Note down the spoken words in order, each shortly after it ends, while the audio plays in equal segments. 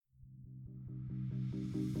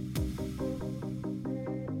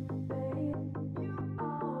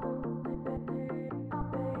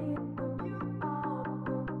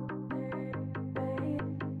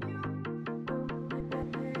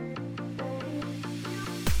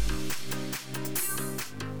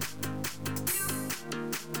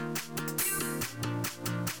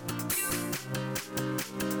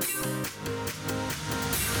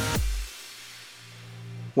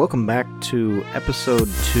Welcome back to episode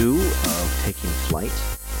 2 of Taking Flight.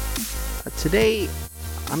 Today,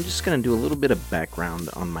 I'm just going to do a little bit of background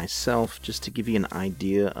on myself just to give you an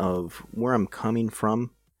idea of where I'm coming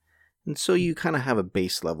from, and so you kind of have a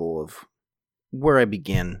base level of where I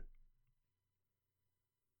begin.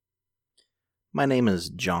 My name is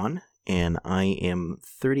John, and I am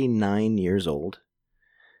 39 years old.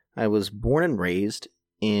 I was born and raised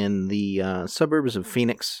in the suburbs of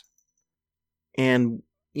Phoenix, and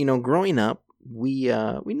growing up, we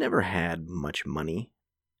never had much money,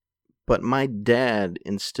 but my dad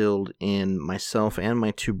instilled in myself and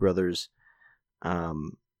my two brothers,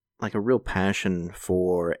 like a real passion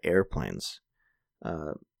for airplanes.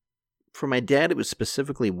 For my dad, it was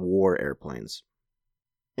specifically war airplanes,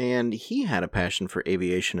 and he had a passion for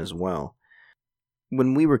aviation as well.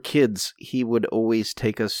 When we were kids, he would always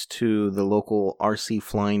take us to the local RC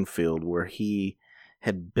flying field where he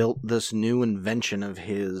had built this new invention of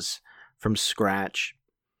his from scratch.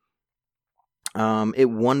 At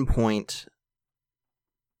one point,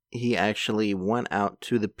 he actually went out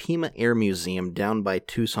to the Pima Air Museum down by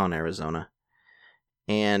Tucson, Arizona,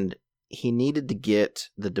 and he needed to get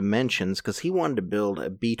the dimensions because he wanted to build a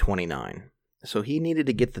B-29. So he needed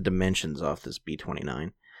to get the dimensions off this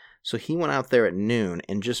B-29. So he went out there at noon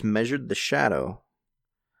and just measured the shadow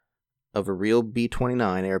of a real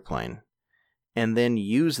B-29 airplane, and then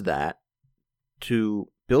used that to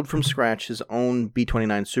build from scratch his own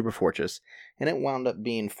B-29 Super Fortress, and it wound up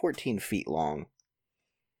being 14 feet long.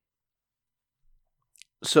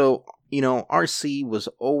 So, RC was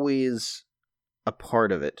always a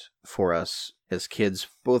part of it for us as kids,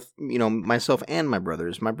 both, myself and my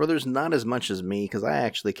brothers. My brothers not as much as me, because I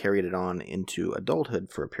actually carried it on into adulthood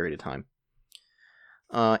for a period of time.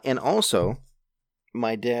 And also,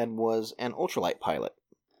 my dad was an ultralight pilot.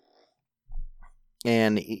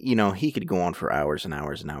 And, he could go on for hours and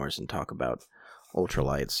hours and hours and talk about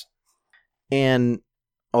ultralights. And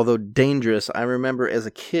although dangerous, I remember as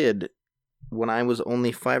a kid, when I was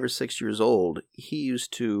only 5 or 6 years old, he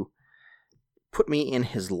used to put me in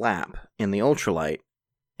his lap in the ultralight,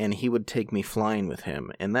 and he would take me flying with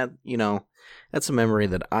him. And that, that's a memory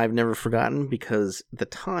that I've never forgotten, because at the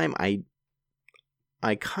time I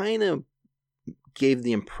kind of gave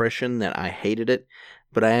the impression that I hated it,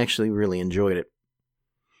 but I actually really enjoyed it.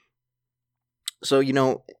 So,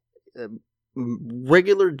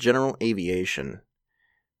 regular general aviation,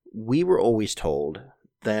 we were always told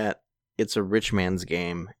that it's a rich man's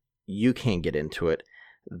game, you can't get into it.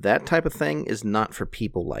 That type of thing is not for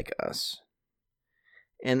people like us.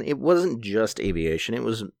 And it wasn't just aviation, it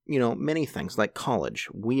was, many things, like college.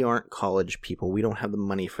 We aren't college people, we don't have the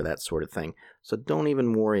money for that sort of thing, so don't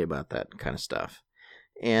even worry about that kind of stuff.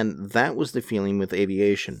 And that was the feeling with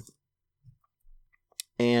aviation.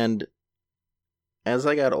 And as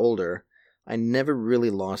I got older, I never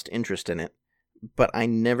really lost interest in it, but I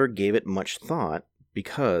never gave it much thought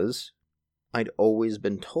because I'd always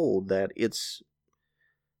been told that it's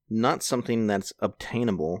not something that's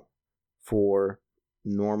obtainable for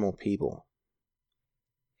normal people.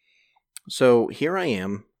 So here I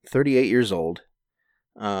am, 38 years old.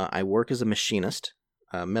 I work as a machinist,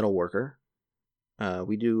 a metal worker.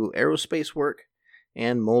 We do aerospace work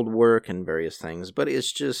and mold work and various things, but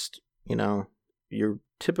it's just, your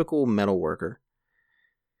typical metal worker.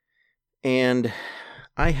 And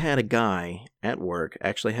I had a guy at work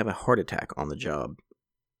actually have a heart attack on the job.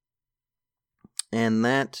 And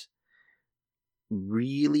that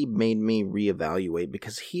really made me reevaluate,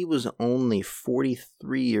 because he was only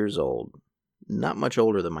 43 years old, not much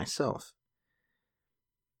older than myself.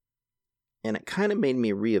 And it kind of made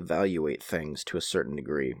me reevaluate things to a certain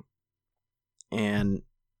degree, and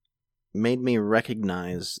made me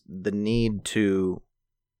recognize the need to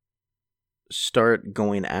start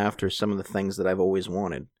going after some of the things that I've always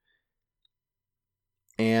wanted.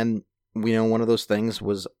 And, one of those things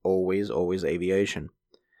was always aviation.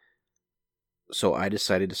 So I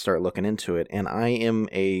decided to start looking into it, and I am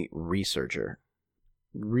a researcher.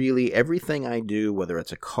 Really, everything I do, whether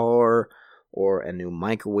it's a car or a new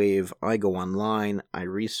microwave, I go online, I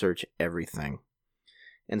research everything.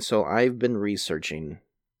 And so I've been researching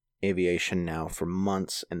aviation now for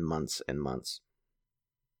months and months and months.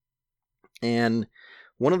 And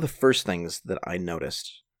one of the first things that I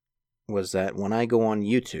noticed was that when I go on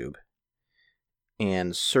YouTube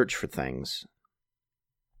and search for things,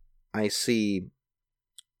 I see,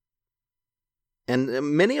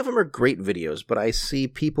 and many of them are great videos, but I see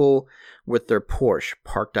people with their Porsche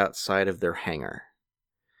parked outside of their hangar.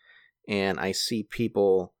 And I see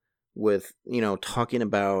people with, talking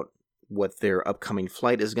about what their upcoming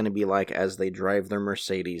flight is going to be like as they drive their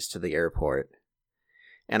Mercedes to the airport.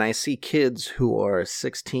 And I see kids who are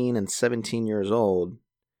 16 and 17 years old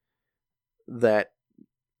that,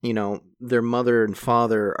 their mother and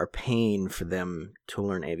father are paying for them to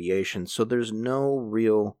learn aviation. So there's no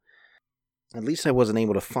real, at least I wasn't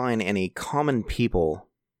able to find any common people,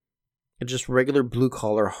 just regular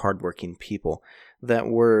blue-collar, hardworking people that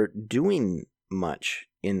were doing much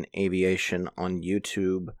in aviation on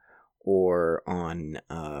YouTube or on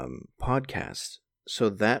podcasts. So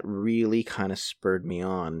that really kind of spurred me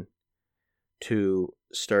on to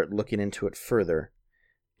start looking into it further.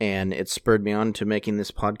 And it spurred me on to making this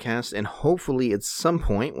podcast. And hopefully at some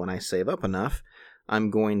point, when I save up enough, I'm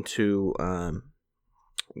going to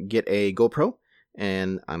get a GoPro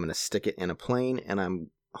and I'm going to stick it in a plane. And I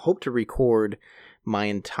hope to record my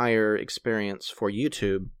entire experience for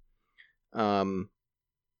YouTube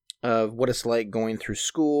of what it's like going through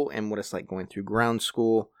school and what it's like going through ground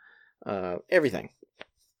school, everything.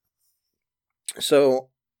 So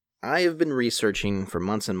I have been researching for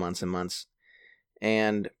months and months and months,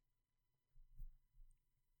 and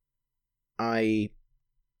I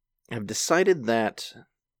have decided that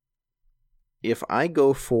if I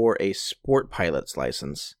go for a sport pilot's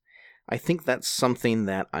license, I think that's something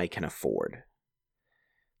that I can afford.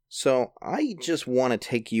 So I just want to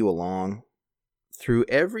take you along through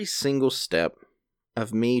every single step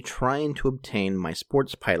of me trying to obtain my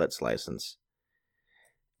sports pilot's license.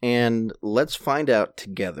 And let's find out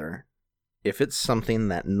together if it's something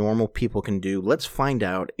that normal people can do. Let's find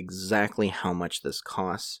out exactly how much this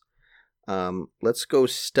costs. Let's go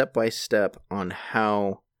step by step on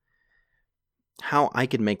how I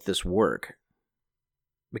can make this work.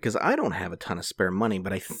 Because I don't have a ton of spare money,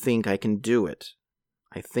 but I think I can do it.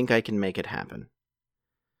 I think I can make it happen.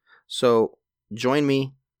 So join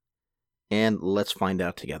me and let's find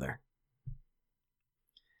out together.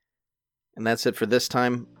 And that's it for this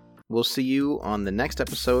time. We'll see you on the next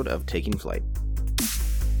episode of Taking Flight.